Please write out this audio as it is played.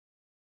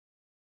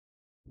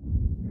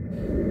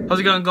How's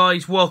it going,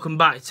 guys? Welcome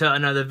back to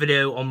another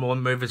video on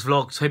Wycombe Rovers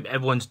Vlogs. Hope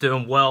everyone's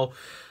doing well.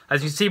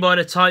 As you can see by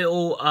the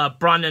title,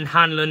 Brandon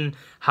Hanlan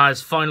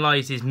has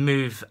finalised his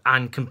move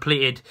and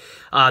completed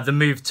the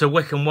move to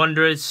Wycombe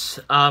Wanderers.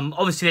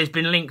 Obviously, there's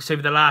been links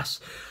over the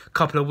last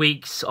couple of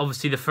weeks.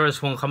 Obviously, the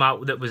first one come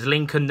out that was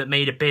Lincoln that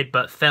made a bid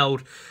but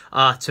failed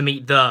to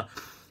meet the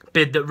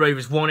bid that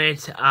Rovers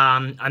wanted.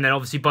 And then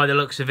obviously, by the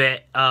looks of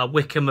it,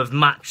 Wycombe have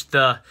matched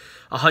the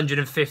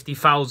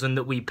 150,000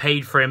 that we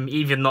paid for him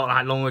even not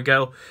that long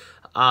ago.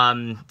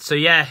 So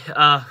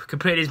yeah,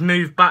 completed his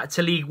move back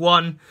to League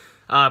One.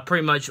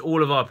 Pretty much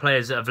all of our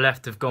players that have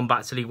left have gone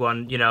back to League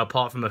One, you know,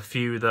 apart from a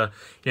few, the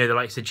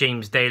likes of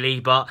James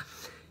Daly. But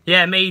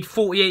yeah, made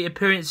 48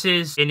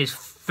 appearances in his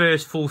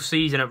first full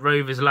season at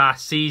Rovers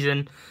last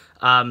season.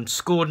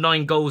 Scored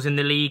 9 goals in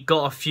the league,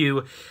 got a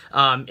few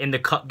in the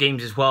cup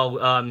games as well.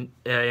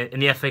 In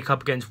the FA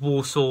Cup against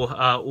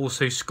Warsaw,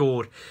 also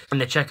scored in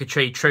the Checker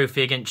Trade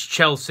Trophy against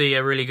Chelsea,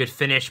 a really good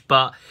finish.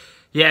 But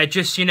yeah,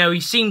 just, you know, he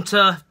seemed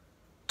to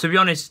be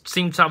honest,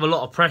 seemed to have a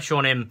lot of pressure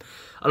on him.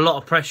 A lot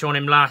of pressure on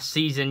him last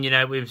season. You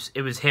know,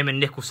 it was him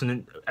and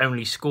Nicholson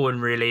only scoring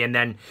really, and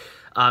then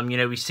you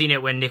know, we've seen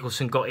it when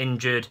Nicholson got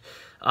injured.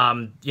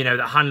 You know,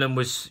 that Hanlan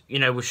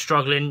was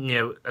struggling, you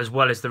know, as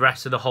well as the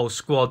rest of the whole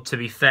squad, to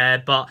be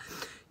fair. But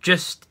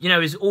just, you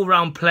know, his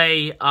all-round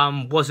play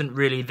wasn't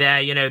really there.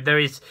 You know, there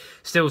is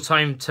still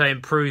time to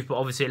improve, but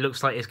obviously it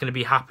looks like it's going to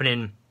be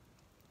happening,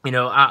 you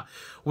know, at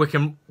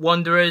Wycombe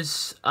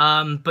Wanderers.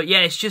 But yeah,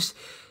 it's just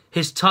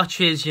his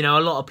touches. You know, a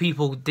lot of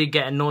people did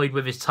get annoyed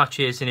with his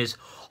touches and his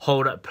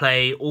hold-up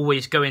play,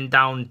 always going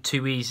down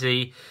too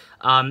easy.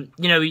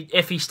 You know,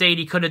 if he stayed,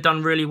 he could have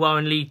done really well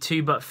in League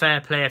Two, but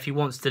fair play, if he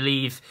wants to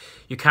leave,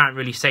 you can't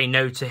really say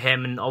no to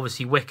him. And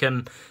obviously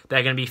Wycombe,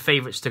 they're going to be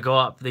favourites to go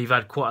up. They've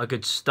had quite a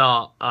good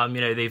start. You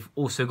know, they've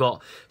also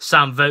got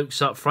Sam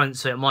Vokes up front,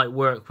 so it might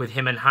work with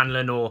him and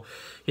Hanlan, or,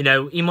 you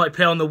know, he might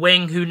play on the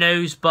wing, who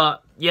knows.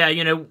 But yeah,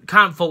 you know,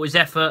 can't fault his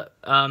effort.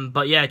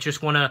 But yeah,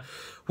 just want to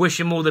wish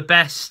him all the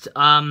best.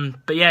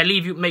 But yeah,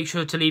 make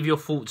sure to leave your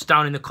thoughts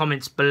down in the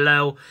comments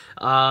below.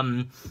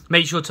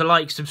 Make sure to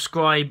like,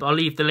 subscribe. I'll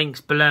leave the links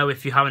below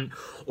if you haven't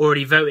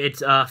already voted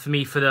for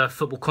me for the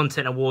Football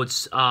Content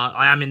Awards.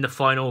 I am in the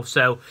final,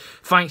 so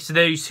thanks to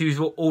those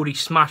who've already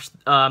smashed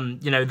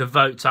you know, the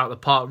votes out of the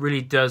park.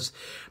 Really does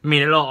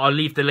mean a lot. I'll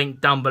leave the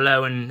link down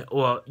below,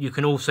 or you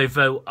can also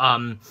vote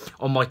on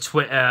my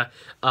Twitter.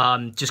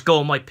 Just go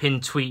on my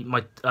pinned tweet.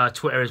 My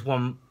Twitter is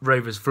Wycombe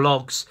Rovers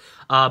Vlogs.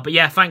 But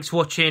yeah, thanks for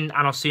watching, and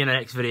I'll see you in the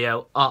next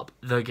video. Up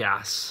the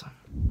gas.